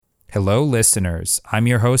Hello, listeners. I'm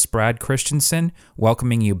your host, Brad Christensen,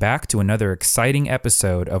 welcoming you back to another exciting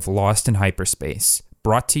episode of Lost in Hyperspace,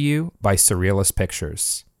 brought to you by Surrealist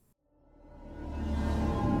Pictures.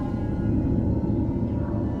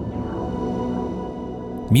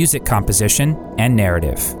 Music composition and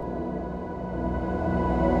narrative.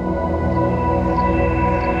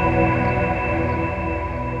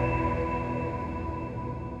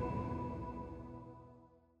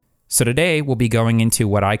 So today we'll be going into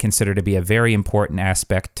what I consider to be a very important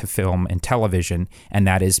aspect to film and television, and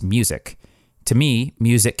that is music. To me,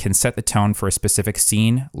 music can set the tone for a specific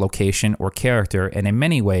scene, location, or character, and in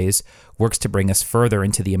many ways works to bring us further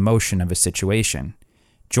into the emotion of a situation.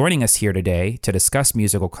 Joining us here today to discuss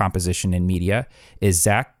musical composition in media is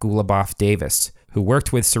Zach Gulaboff Davis, who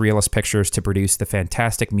worked with Surrealist Pictures to produce the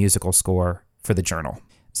fantastic musical score for the Journal.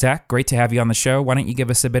 Zach, great to have you on the show. Why don't you give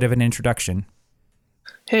us a bit of an introduction?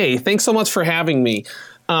 Hey, thanks so much for having me. It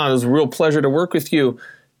was a real pleasure to work with you.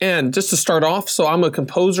 And just to start off, so I'm a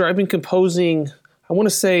composer. I've been composing, I want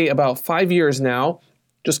to say about 5 years now,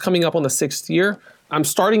 just coming up on the 6th year. I'm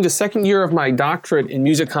starting the 2nd year of my doctorate in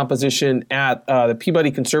music composition at the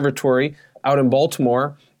Peabody Conservatory out in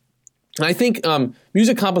Baltimore. And I think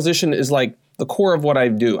music composition is like the core of what I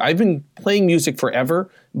do. I've been playing music forever,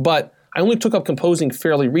 but I only took up composing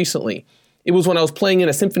fairly recently. It was when I was playing in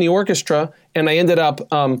a symphony orchestra and I ended up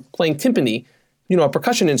playing timpani, a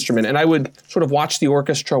percussion instrument. And I would sort of watch the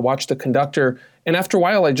orchestra, watch the conductor. And after a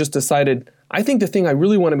while, I just decided, I think the thing I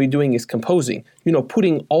really want to be doing is composing,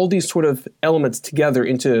 putting all these sort of elements together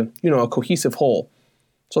into, a cohesive whole.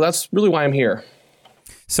 So that's really why I'm here.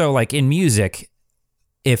 So like in music,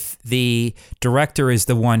 if the director is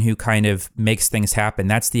the one who kind of makes things happen,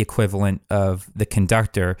 that's the equivalent of the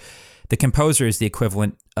conductor. The composer is the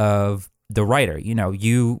equivalent of the writer.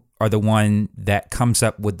 You are the one that comes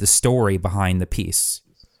up with the story behind the piece.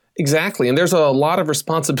 Exactly. And there's a lot of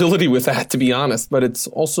responsibility with that, to be honest, but it's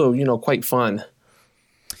also, quite fun.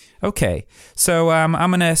 Okay. So I'm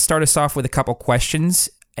going to start us off with a couple questions.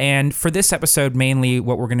 And for this episode, mainly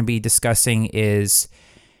what we're going to be discussing is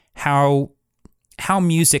how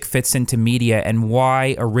music fits into media and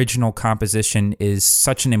why original composition is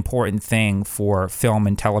such an important thing for film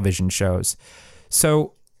and television shows.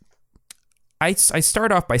 So I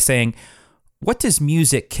start off by saying, what does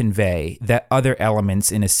music convey that other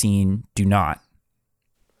elements in a scene do not?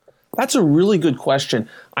 That's a really good question.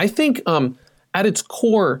 I think at its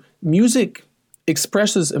core, music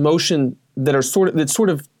expresses emotion that's sort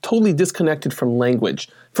of totally disconnected from language.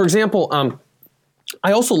 For example,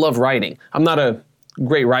 I also love writing. I'm not a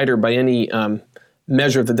great writer by any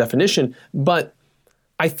measure of the definition, but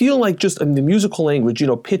I feel like just in the musical language,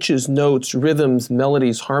 pitches, notes, rhythms,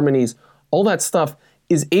 melodies, harmonies, all that stuff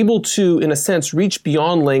is able to, in a sense, reach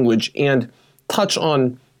beyond language and touch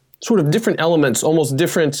on sort of different elements, almost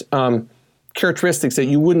different characteristics that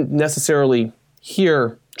you wouldn't necessarily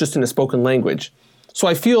hear just in a spoken language. So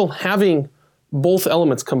I feel having both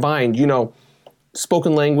elements combined,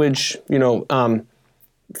 spoken language,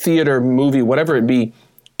 theater, movie, whatever it be,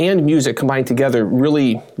 and music combined together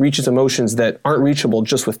really reaches emotions that aren't reachable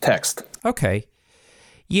just with text. Okay.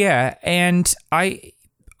 Yeah, and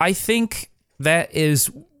I think that is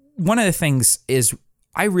one of the things is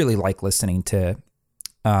I really like listening to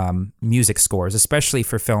music scores, especially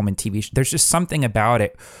for film and TV. There's just something about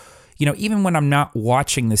it, even when I'm not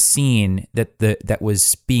watching the scene that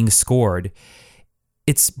was being scored,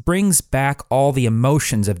 it brings back all the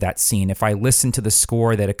emotions of that scene. If I listen to the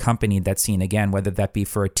score that accompanied that scene again, whether that be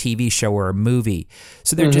for a TV show or a movie.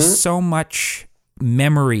 So there are just so much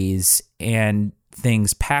memories and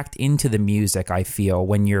things packed into the music, I feel,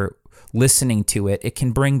 when you're listening to it. It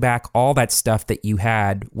can bring back all that stuff that you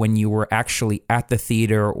had when you were actually at the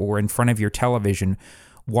theater or in front of your television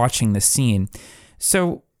watching the scene.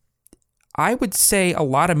 So I would say a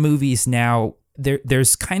lot of movies now,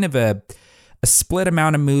 there's kind of a split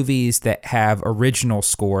amount of movies that have original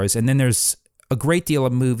scores, and then there's a great deal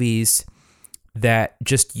of movies that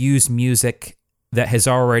just use music that has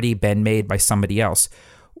already been made by somebody else.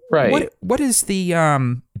 Right. What is the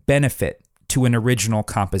benefit to an original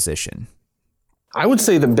composition? I would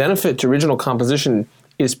say the benefit to original composition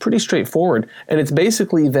is pretty straightforward, and it's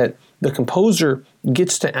basically that the composer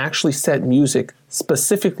gets to actually set music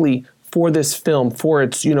specifically for this film, for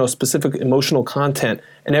its, specific emotional content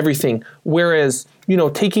and everything. Whereas,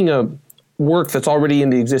 taking a work that's already in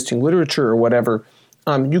the existing literature or whatever,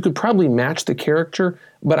 you could probably match the character,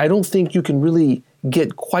 but I don't think you can really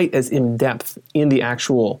get quite as in depth in the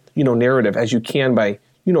actual, narrative as you can by,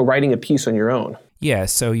 writing a piece on your own. Yeah,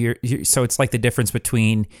 so so it's like the difference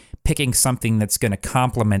between picking something that's going to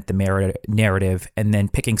complement the narrative and then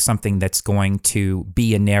picking something that's going to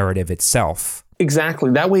be a narrative itself.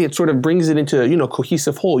 Exactly. That way it sort of brings it into,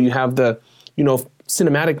 cohesive whole. You have the,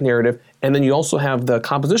 cinematic narrative, and then you also have the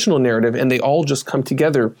compositional narrative, and they all just come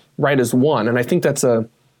together right as one. And I think that's a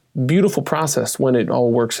beautiful process when it all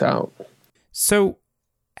works out. So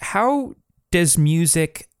how does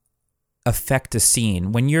music affect a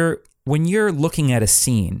scene? When you're looking at a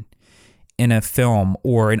scene in a film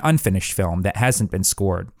or an unfinished film that hasn't been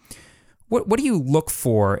scored, what do you look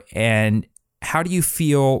for, and how do you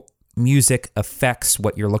feel music affects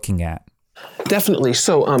what you're looking at? Definitely.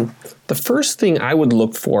 So the first thing I would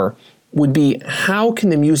look for would be, how can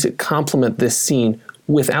the music complement this scene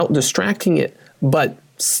without distracting it, but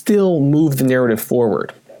still move the narrative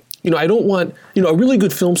forward? I don't want, a really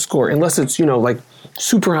good film score, unless it's, like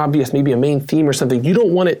super obvious, maybe a main theme or something. You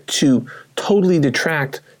don't want it to totally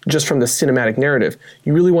detract just from the cinematic narrative.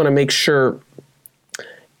 You really want to make sure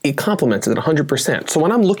it complements it 100%. So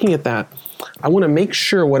when I'm looking at that, I want to make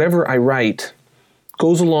sure whatever I write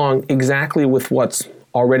goes along exactly with what's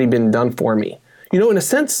already been done for me. In a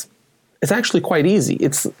sense, it's actually quite easy.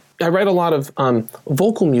 I write a lot of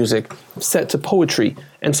vocal music set to poetry,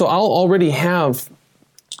 and so I'll already have,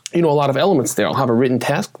 a lot of elements there. I'll have a written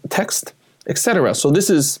text, etc. So this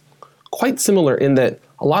is quite similar in that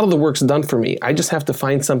a lot of the work's done for me. I just have to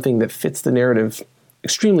find something that fits the narrative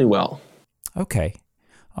extremely well. Okay,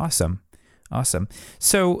 awesome.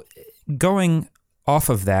 So going off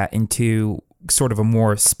of that into sort of a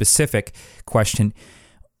more specific question.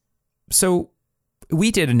 So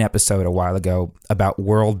we did an episode a while ago about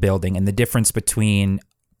world building and the difference between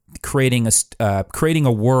creating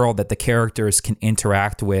a world that the characters can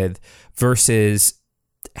interact with versus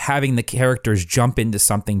having the characters jump into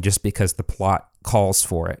something just because the plot calls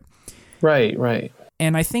for it. Right.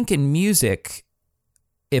 And I think in music,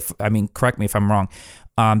 correct me if I'm wrong,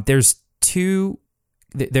 I've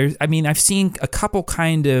seen a couple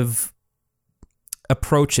kind of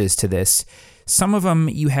approaches to this. Some of them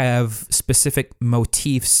you have specific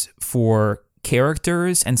motifs for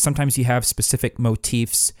characters, and sometimes you have specific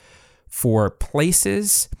motifs for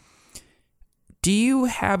places. Do you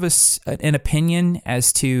have an opinion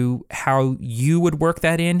as to how you would work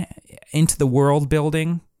that into the world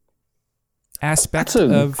building aspect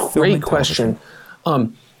of film? That's a great question.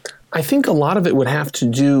 I think a lot of it would have to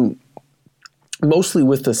do mostly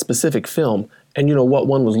with the specific film and what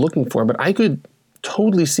one was looking for, but I could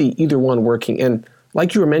totally see either one working. And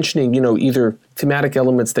like you were mentioning, either thematic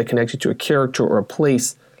elements that connect you to a character or a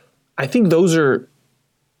place, I think those are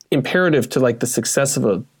imperative to like the success of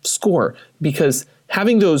a score, because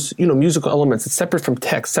having those, musical elements that's separate from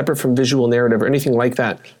text, separate from visual narrative or anything like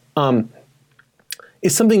that,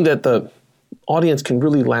 is something that the audience can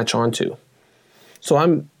really latch onto. So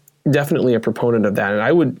I'm definitely a proponent of that, and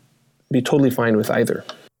I would be totally fine with either.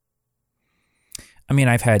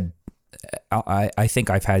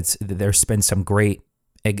 There's been some great,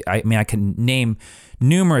 I can name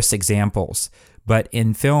numerous examples, but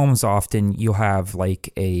in films often you'll have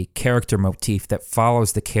like a character motif that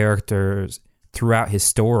follows the characters throughout his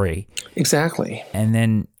story. Exactly. And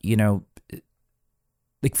then,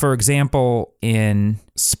 like for example, in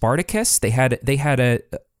Spartacus, they had a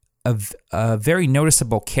very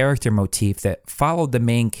noticeable character motif that followed the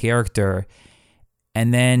main character,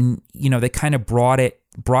 and then they kind of brought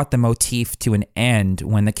the motif to an end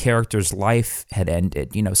when the character's life had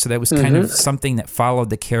ended. So that was kind of something that followed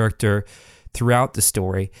the character throughout the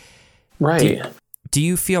story. Right. Do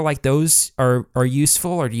you feel like those are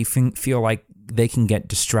useful, or do you feel like they can get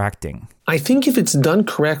distracting? I think if it's done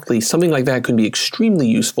correctly, something like that could be extremely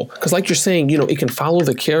useful. Because like you're saying, it can follow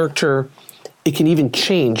the character. It can even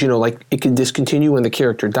change, like it can discontinue when the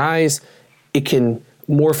character dies. It can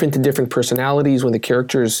morph into different personalities when the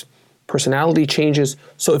character's personality changes.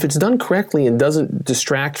 So if it's done correctly and doesn't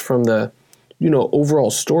distract from the,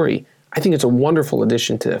 overall story, I think it's a wonderful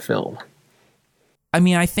addition to a film.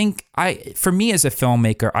 I think for me as a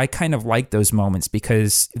filmmaker, I kind of like those moments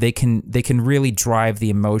because they can really drive the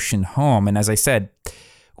emotion home. And as I said,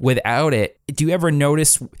 without it, do you ever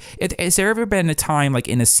notice? Has there ever been a time like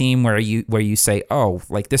in a scene where you say, "Oh,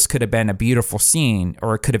 like this could have been a beautiful scene,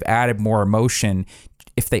 or it could have added more emotion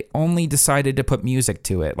if they only decided to put music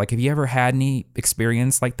to it"? Like, have you ever had any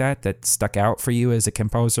experience like that stuck out for you as a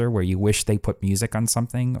composer, where you wish they put music on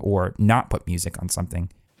something or not put music on something?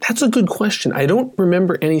 That's a good question. I don't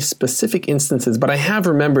remember any specific instances, but I have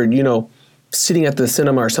remembered, sitting at the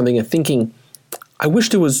cinema or something and thinking, I wish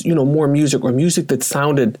there was, more music, or music that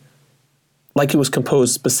sounded like it was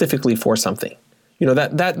composed specifically for something.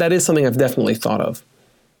 That is something I've definitely thought of.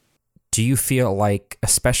 do you feel like,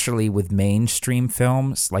 especially with mainstream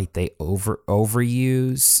films, like they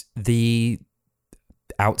overuse the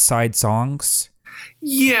outside songs?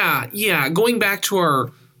 Yeah. Going back to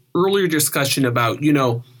our earlier discussion about,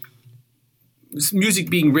 music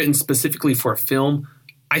being written specifically for a film,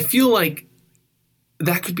 I feel like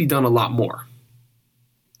that could be done a lot more.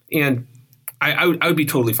 And I would be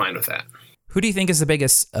totally fine with that. Who do you think is the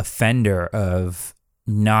biggest offender of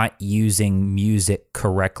not using music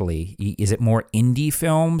correctly? Is it more indie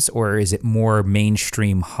films or is it more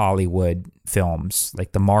mainstream Hollywood films,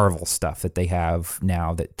 like the Marvel stuff that they have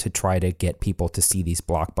now that to try to get people to see these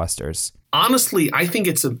blockbusters? Honestly, I think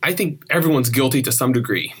everyone's guilty to some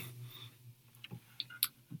degree.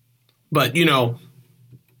 But,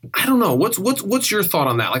 I don't know. What's your thought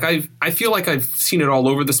on that? Like I feel like I've seen it all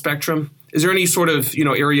over the spectrum. Is there any sort of,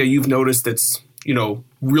 area you've noticed that's,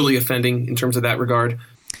 really offending in terms of that regard?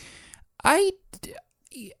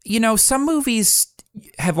 Some movies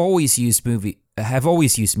have always used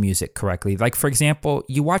music correctly. Like, for example,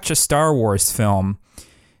 you watch a Star Wars film,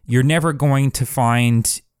 you're never going to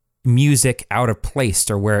find music out of place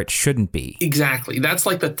or where it shouldn't be. Exactly. That's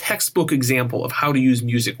like the textbook example of how to use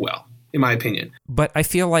music well, in my opinion. But I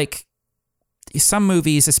feel like some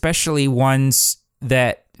movies, especially ones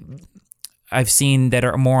that I've seen that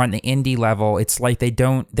are more on the indie level, it's like they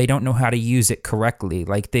don't know how to use it correctly.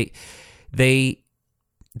 Like they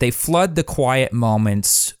flood the quiet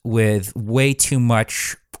moments with way too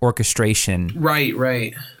much orchestration.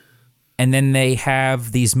 Right. And then they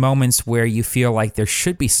have these moments where you feel like there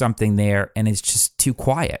should be something there and it's just too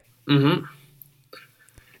quiet. Mm-hmm.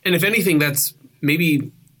 And if anything, that's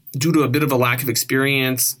maybe due to a bit of a lack of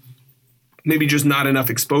experience, maybe just not enough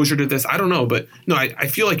exposure to this. I don't know, but no, I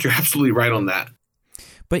feel like you're absolutely right on that.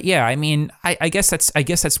 But yeah, I mean, I guess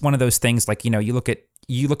that's one of those things. Like, you look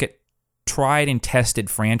at tried and tested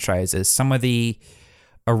franchises. Some of the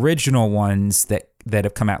original ones that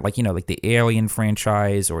have come out, like the Alien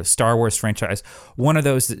franchise or Star Wars franchise. One of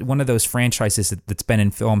those franchises that's been in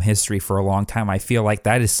film history for a long time. I feel like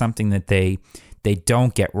that is something that they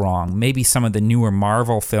don't get wrong. Maybe some of the newer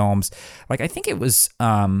Marvel films, like I think it was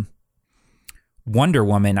Wonder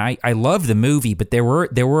Woman. I love the movie, but there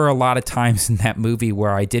were a lot of times in that movie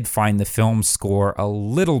where I did find the film score a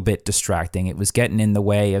little bit distracting. It was getting in the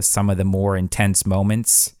way of some of the more intense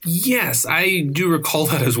moments. Yes, I do recall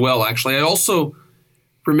that as well, actually. I also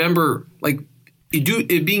remember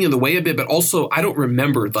it being in the way a bit, but also I don't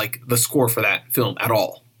remember like the score for that film at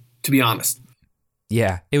all, to be honest.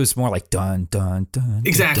 Yeah, it was more like dun dun dun.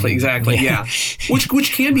 Exactly. Yeah.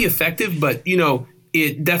 Which can be effective, but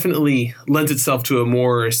it definitely lends itself to a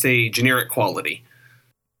more, say, generic quality.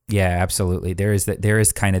 Yeah, absolutely. There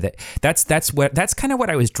is kind of that. That's kind of what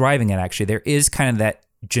I was driving at. Actually, there is kind of that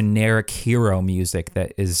generic hero music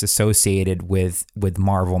that is associated with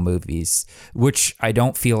Marvel movies, which I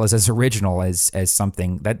don't feel is as original as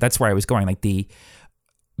something that's where I was going. Like the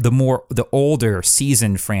older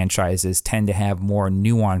seasoned franchises tend to have more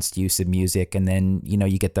nuanced use of music, and then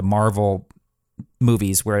you get the Marvel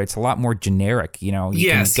movies where it's a lot more generic. You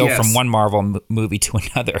can go from one Marvel movie to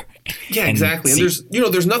another. Yeah, exactly. And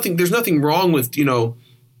there's nothing wrong with quote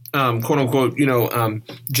unquote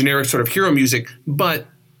generic sort of hero music, but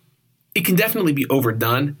it can definitely be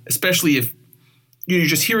overdone, especially if you're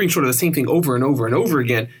just hearing sort of the same thing over and over and over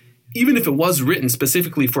again. Even if it was written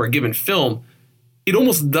specifically for a given film, it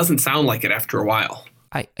almost doesn't sound like it after a while.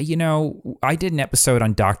 I did an episode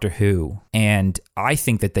on Doctor Who, and I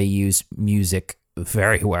think that they use music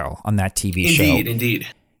very well on that TV show. Indeed.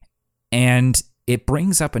 And it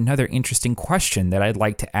brings up another interesting question that I'd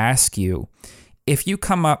like to ask you. If you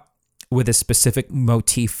come up with a specific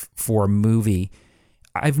motif for a movie,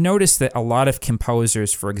 I've noticed that a lot of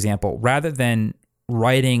composers, for example, rather than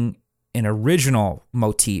writing an original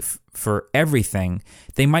motif for everything,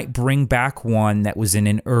 they might bring back one that was in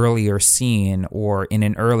an earlier scene or in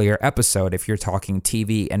an earlier episode, if you're talking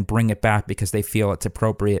TV, and bring it back because they feel it's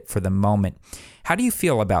appropriate for the moment. How do you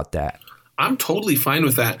feel about that? I'm totally fine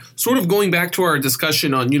with that. Sort of going back to our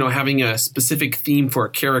discussion on, having a specific theme for a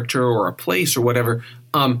character or a place or whatever.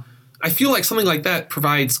 I feel like something like that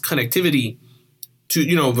provides connectivity to,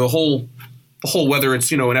 the whole, whether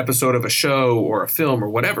it's, an episode of a show or a film or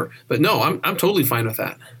whatever. But no, I'm totally fine with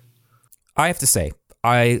that. I have to say,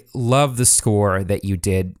 I love the score that you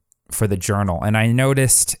did for the Journal. And I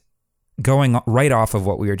noticed, going right off of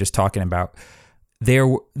what we were just talking about, there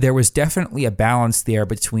was definitely a balance there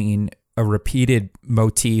between a repeated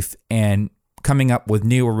motif and coming up with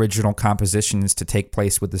new original compositions to take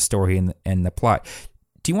place with the story and the plot.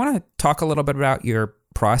 Do you want to talk a little bit about your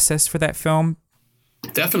process for that film?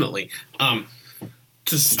 Definitely.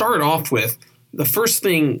 to start off with, the first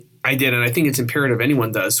thing I did, and I think it's imperative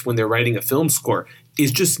anyone does when they're writing a film score,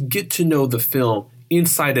 is just get to know the film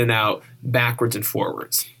inside and out, backwards and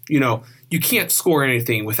forwards. You can't score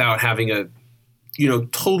anything without having a,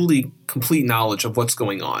 totally complete knowledge of what's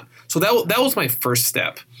going on. So that was my first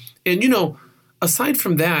step. And, aside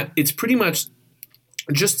from that, it's pretty much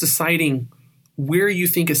just deciding where you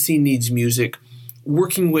think a scene needs music,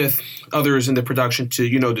 working with others in the production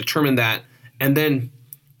to, determine that, and then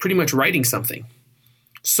pretty much writing something.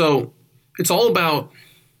 So it's all about,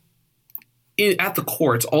 at the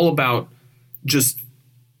core, it's all about just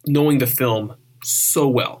knowing the film so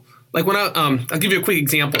well. Like when I'll give you a quick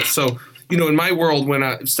example. So, in my world, when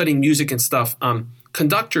I'm studying music and stuff,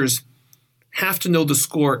 conductors have to know the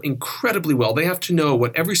score incredibly well. They have to know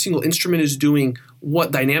what every single instrument is doing,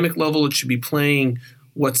 what dynamic level it should be playing,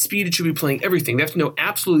 what speed it should be playing, everything. They have to know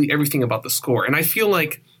absolutely everything about the score. And I feel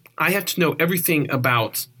like I have to know everything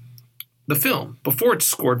about the film before it's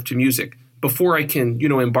scored to music, before I can,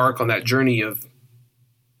 embark on that journey of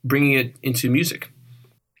bringing it into music.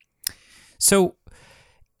 So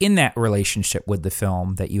in that relationship with the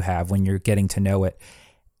film that you have when you're getting to know it,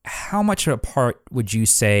 how much of a part would you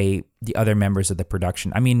say the other members of the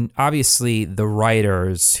production? I mean, obviously the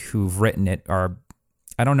writers who've written it are,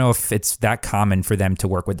 I don't know if it's that common for them to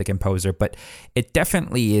work with the composer, but it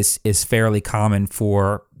definitely is fairly common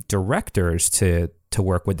for directors to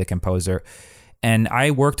work with the composer. And I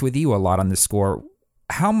worked with you a lot on the score.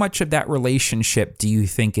 How much of that relationship do you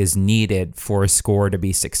think is needed for a score to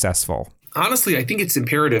be successful? Honestly, I think it's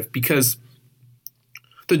imperative because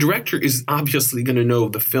the director is obviously going to know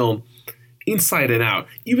the film inside and out.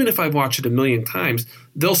 Even if I've watched it a million times,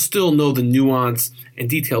 they'll still know the nuance and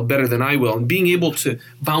detail better than I will. And being able to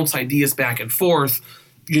bounce ideas back and forth,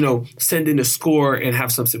 send in a score and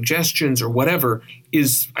have some suggestions or whatever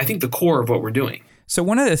is, I think, the core of what we're doing. So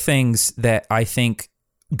one of the things that I think,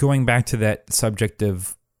 going back to that subject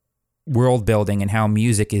of world building and how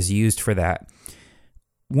music is used for that,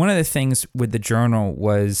 one of the things with the Journal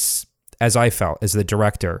was, as I felt as the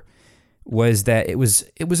director, was that it was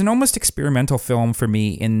an almost experimental film for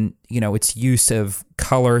me in, its use of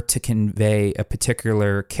color to convey a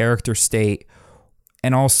particular character state.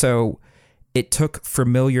 And also it took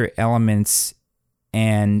familiar elements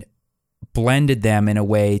and blended them in a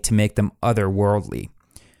way to make them otherworldly.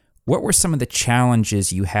 What were some of the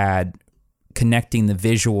challenges you had connecting the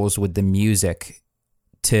visuals with the music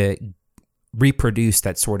to reproduce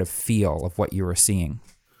that sort of feel of what you were seeing?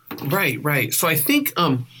 Right. So I think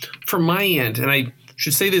from my end, and I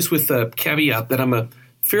should say this with a caveat that I'm a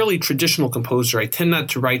fairly traditional composer. I tend not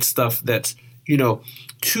to write stuff that's,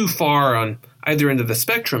 too far on either end of the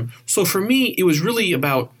spectrum. So for me, it was really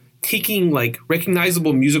about taking like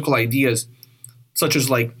recognizable musical ideas, such as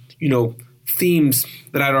themes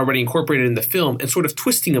that I'd already incorporated in the film and sort of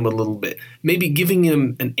twisting them a little bit, maybe giving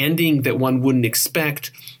them an ending that one wouldn't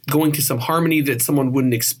expect, going to some harmony that someone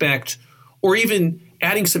wouldn't expect, or even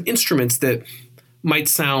adding some instruments that might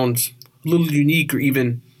sound a little unique or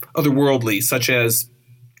even otherworldly, such as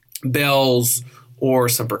bells or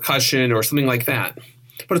some percussion or something like that.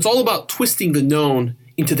 But it's all about twisting the known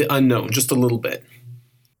into the unknown just a little bit.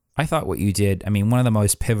 I thought what you did, one of the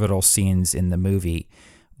most pivotal scenes in the movie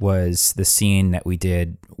was the scene that we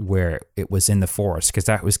did where it was in the forest, because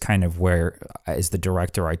that was kind of where, as the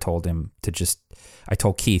director, I told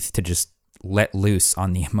Keith to just let loose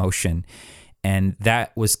on the emotion. And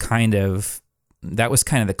that was kind of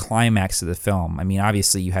the climax of the film.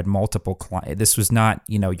 Obviously you had multiple, this was not,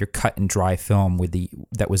 your cut and dry film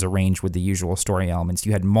that was arranged with the usual story elements.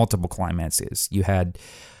 You had multiple climaxes. You had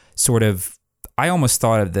sort of, I almost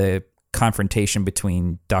thought of the confrontation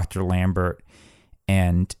between Dr. Lambert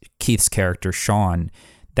and Keith's character, Sean.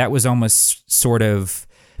 That was almost sort of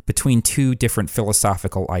between two different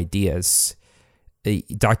philosophical ideas.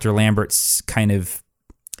 Dr. Lambert's kind of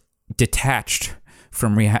detached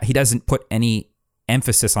from reality. He doesn't put any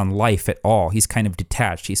emphasis on life at all. He's kind of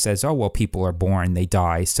detached. He says, oh, well, people are born, they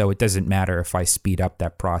die, so it doesn't matter if I speed up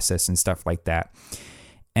that process and stuff like that.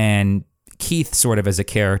 And Keith sort of as a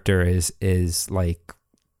character is like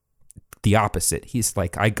the opposite. He's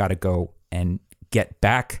like, I gotta go and get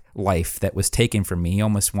back life that was taken from me. He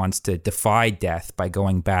almost wants to defy death by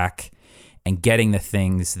going back and getting the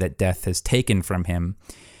things that death has taken from him.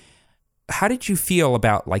 How did you feel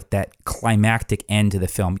about that climactic end to the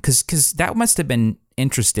film? Because that must have been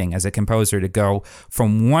interesting as a composer to go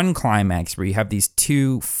from one climax where you have these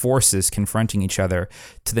two forces confronting each other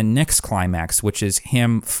to the next climax, which is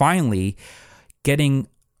him finally getting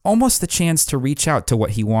almost the chance to reach out to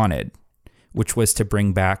what he wanted, which was to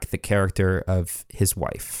bring back the character of his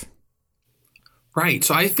wife. Right.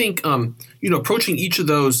 So I think, approaching each of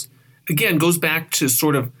those, again, goes back to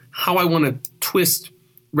sort of how I want to twist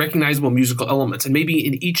recognizable musical elements. And maybe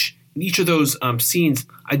in each of those scenes,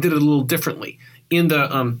 I did it a little differently. In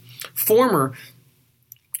the former,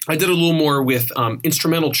 I did a little more with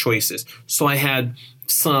instrumental choices. So I had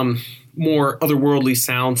some more otherworldly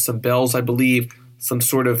sounds, some bells, I believe, some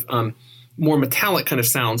sort of more metallic kind of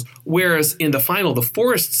sounds. Whereas in the final, the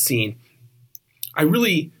forest scene, I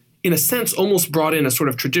really, in a sense, almost brought in a sort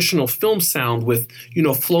of traditional film sound with,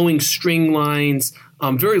 flowing string lines,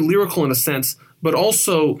 very lyrical in a sense, but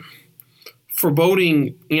also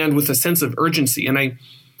foreboding and with a sense of urgency. And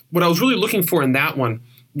what I was really looking for in that one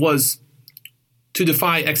was to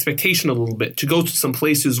defy expectation a little bit, to go to some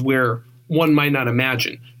places where one might not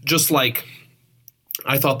imagine, just like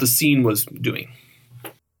I thought the scene was doing.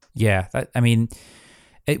 Yeah,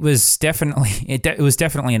 it was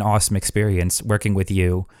definitely an awesome experience working with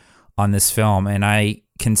you on this film, and I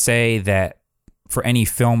can say that for any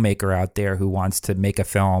filmmaker out there who wants to make a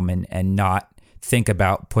film and not think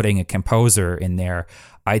about putting a composer in there,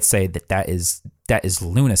 I'd say that is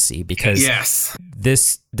lunacy, because yes,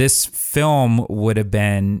 this film would have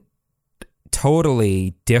been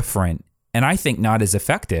totally different, and I think not as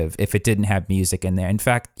effective if it didn't have music in there. In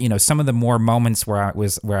fact, some of the more moments where I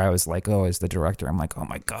was like, oh, as the director, I'm like, oh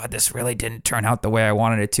my God, this really didn't turn out the way I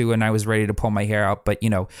wanted it to, and I was ready to pull my hair out. But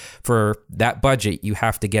for that budget, you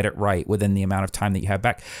have to get it right within the amount of time that you have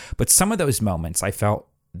back. But some of those moments, I felt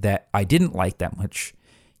that I didn't like that much.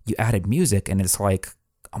 You added music, and it's like,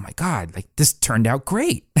 oh my God, like this turned out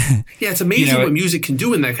great. Yeah, it's amazing what music can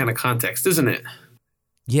do in that kind of context, isn't it?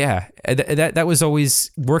 Yeah, that was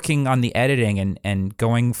always working on the editing and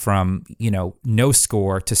going from, no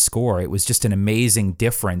score to score. It was just an amazing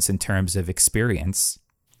difference in terms of experience.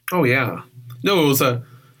 Oh, yeah. No, it was a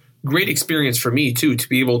great experience for me, too, to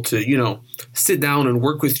be able to, sit down and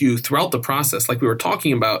work with you throughout the process, like we were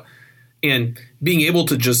talking about, and being able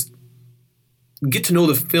to just get to know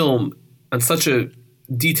the film on such a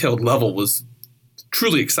detailed level was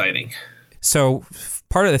truly exciting. So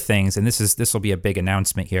part of the things, and this will be a big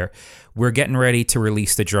announcement here, we're getting ready to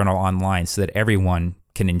release the journal online so that everyone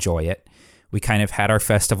can enjoy it. We kind of had our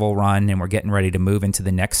festival run, and we're getting ready to move into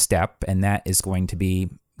the next step, and that is going to be,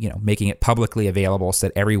 making it publicly available so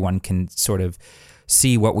that everyone can sort of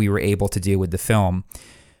see what we were able to do with the film.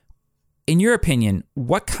 In your opinion,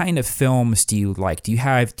 what kind of films do you like? Do you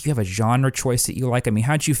have a genre choice that you like? I mean,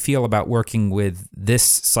 how do you feel about working with this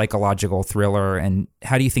psychological thriller, and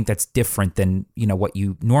how do you think that's different than, what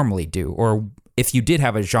you normally do? Or if you did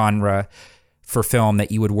have a genre for film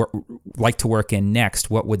that you would like to work in next,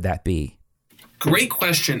 what would that be? Great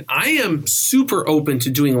question. I am super open to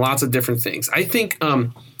doing lots of different things. I think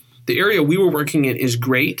the area we were working in is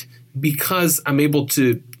great because I'm able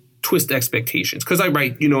to twist expectations. Because I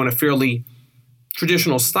write, in a fairly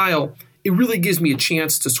traditional style, it really gives me a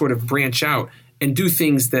chance to sort of branch out and do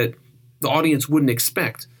things that the audience wouldn't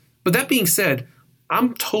expect. But that being said,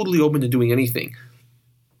 I'm totally open to doing anything.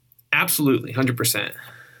 Absolutely, 100%.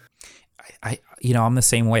 I'm the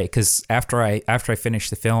same way, because after I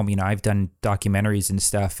finish the film, I've done documentaries and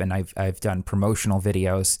stuff, and I've done promotional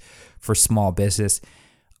videos for small business.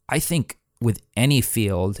 I think with any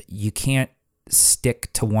field, you can't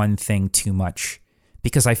stick to one thing too much,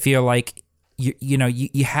 because I feel like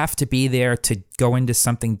you have to be there to go into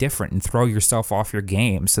something different and throw yourself off your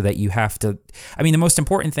game, so that you have to. I mean, the most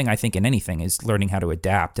important thing I think in anything is learning how to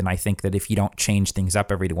adapt, and I think that if you don't change things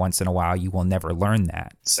up every once in a while, you will never learn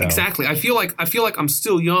that. So. Exactly. I feel like I'm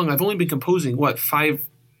still young. I've only been composing 5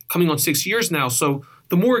 coming on 6 years now. So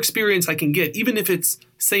the more experience I can get, even if it's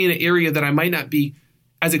say in an area that I might not be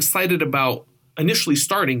as excited about initially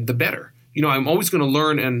starting, the better. I'm always going to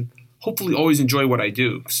learn and hopefully always enjoy what I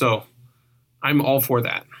do. So I'm all for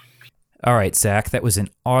that. All right, Zach, that was an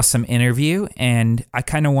awesome interview. And I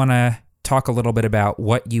kind of want to talk a little bit about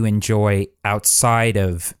what you enjoy outside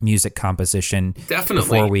of music composition. Definitely.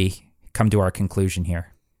 Before we come to our conclusion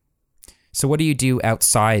here. So what do you do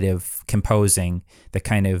outside of composing that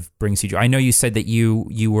kind of brings you joy? I know you said that you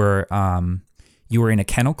were in a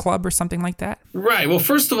kennel club or something like that? Right. Well,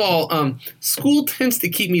 first of all, school tends to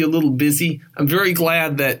keep me a little busy. I'm very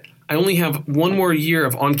glad that I only have one more year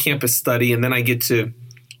of on-campus study, and then I get to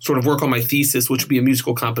sort of work on my thesis, which will be a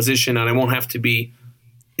musical composition, and I won't have to be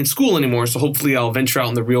in school anymore. So hopefully I'll venture out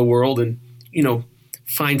in the real world and,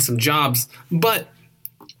 find some jobs. But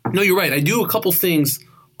no, you're right. I do a couple things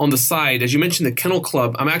on the side. As you mentioned, the Kennel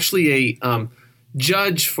Club. I'm actually a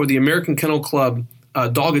judge for the American Kennel Club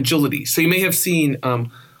dog agility. So you may have seen on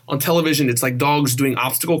television, it's like dogs doing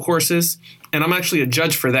obstacle courses. And I'm actually a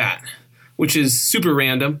judge for that, which is super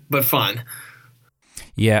random, but fun.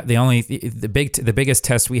 Yeah, the biggest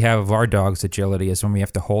test we have of our dog's agility is when we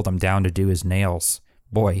have to hold him down to do his nails.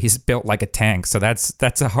 Boy, he's built like a tank, so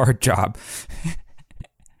that's a hard job.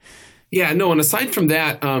 Yeah, no, and aside from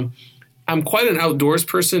that, I'm quite an outdoors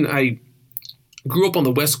person. I grew up on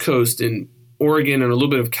the West Coast in Oregon and a little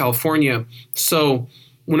bit of California. So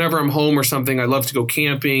whenever I'm home or something, I love to go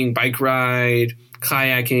camping, bike ride,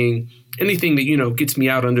 kayaking, anything that, gets me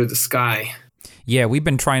out under the sky. Yeah, we've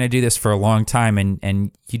been trying to do this for a long time,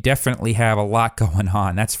 and you definitely have a lot going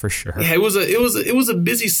on. That's for sure. Yeah, it was a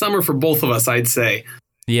busy summer for both of us, I'd say.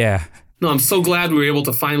 Yeah. No, I'm so glad we were able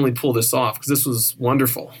to finally pull this off because this was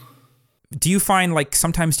wonderful. Do you find,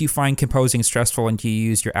 sometimes do you find composing stressful and do you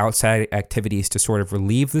use your outside activities to sort of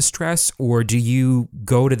relieve the stress, or do you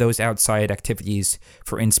go to those outside activities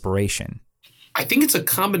for inspiration? I think it's a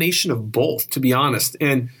combination of both, to be honest.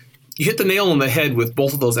 And you hit the nail on the head with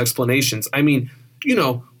both of those explanations. I mean,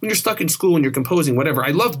 when you're stuck in school and you're composing, whatever,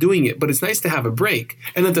 I love doing it, but it's nice to have a break.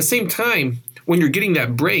 And at the same time, when you're getting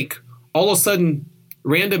that break, all of a sudden,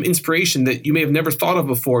 random inspiration that you may have never thought of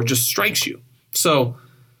before just strikes you. So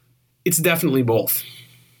it's definitely both.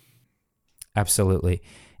 Absolutely.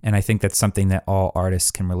 And I think that's something that all artists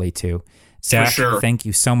can relate to. Zach, for sure. Thank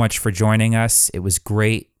you so much for joining us. It was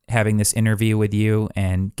great having this interview with you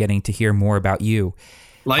and getting to hear more about you.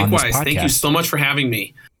 Likewise. Thank you so much for having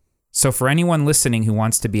me. So for anyone listening who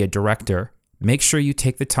wants to be a director, make sure you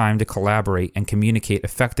take the time to collaborate and communicate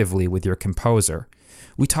effectively with your composer.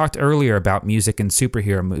 We talked earlier about music and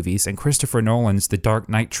superhero movies, and Christopher Nolan's The Dark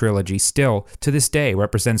Knight trilogy still, to this day,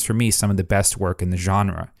 represents for me some of the best work in the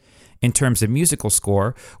genre. In terms of musical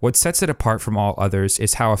score, what sets it apart from all others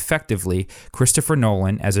is how effectively Christopher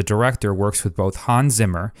Nolan, as a director, works with both Hans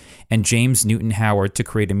Zimmer and James Newton Howard to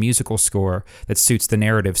create a musical score that suits the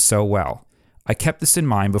narrative so well. I kept this in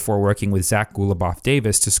mind before working with Zach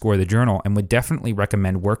Gulaboff-Davis to score the journal and would definitely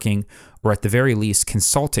recommend working, or at the very least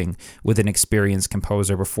consulting, with an experienced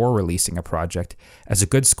composer before releasing a project, as a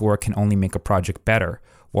good score can only make a project better,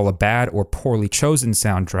 while a bad or poorly chosen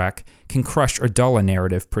soundtrack can crush or dull a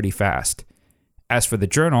narrative pretty fast. As for the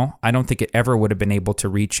journal, I don't think it ever would have been able to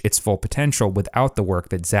reach its full potential without the work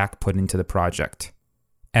that Zach put into the project.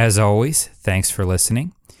 As always, thanks for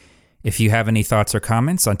listening. If you have any thoughts or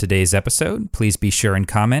comments on today's episode, please be sure and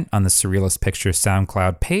comment on the Surrealist Pictures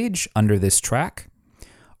SoundCloud page under this track.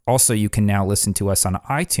 Also, you can now listen to us on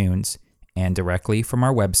iTunes and directly from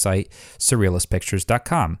our website,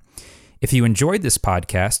 surrealistpictures.com. If you enjoyed this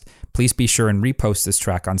podcast, please be sure and repost this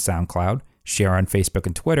track on SoundCloud, share on Facebook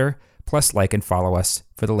and Twitter, plus like and follow us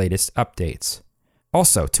for the latest updates.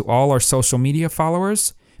 Also, to all our social media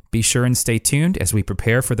followers, be sure and stay tuned as we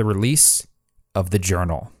prepare for the release of the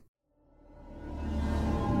journal.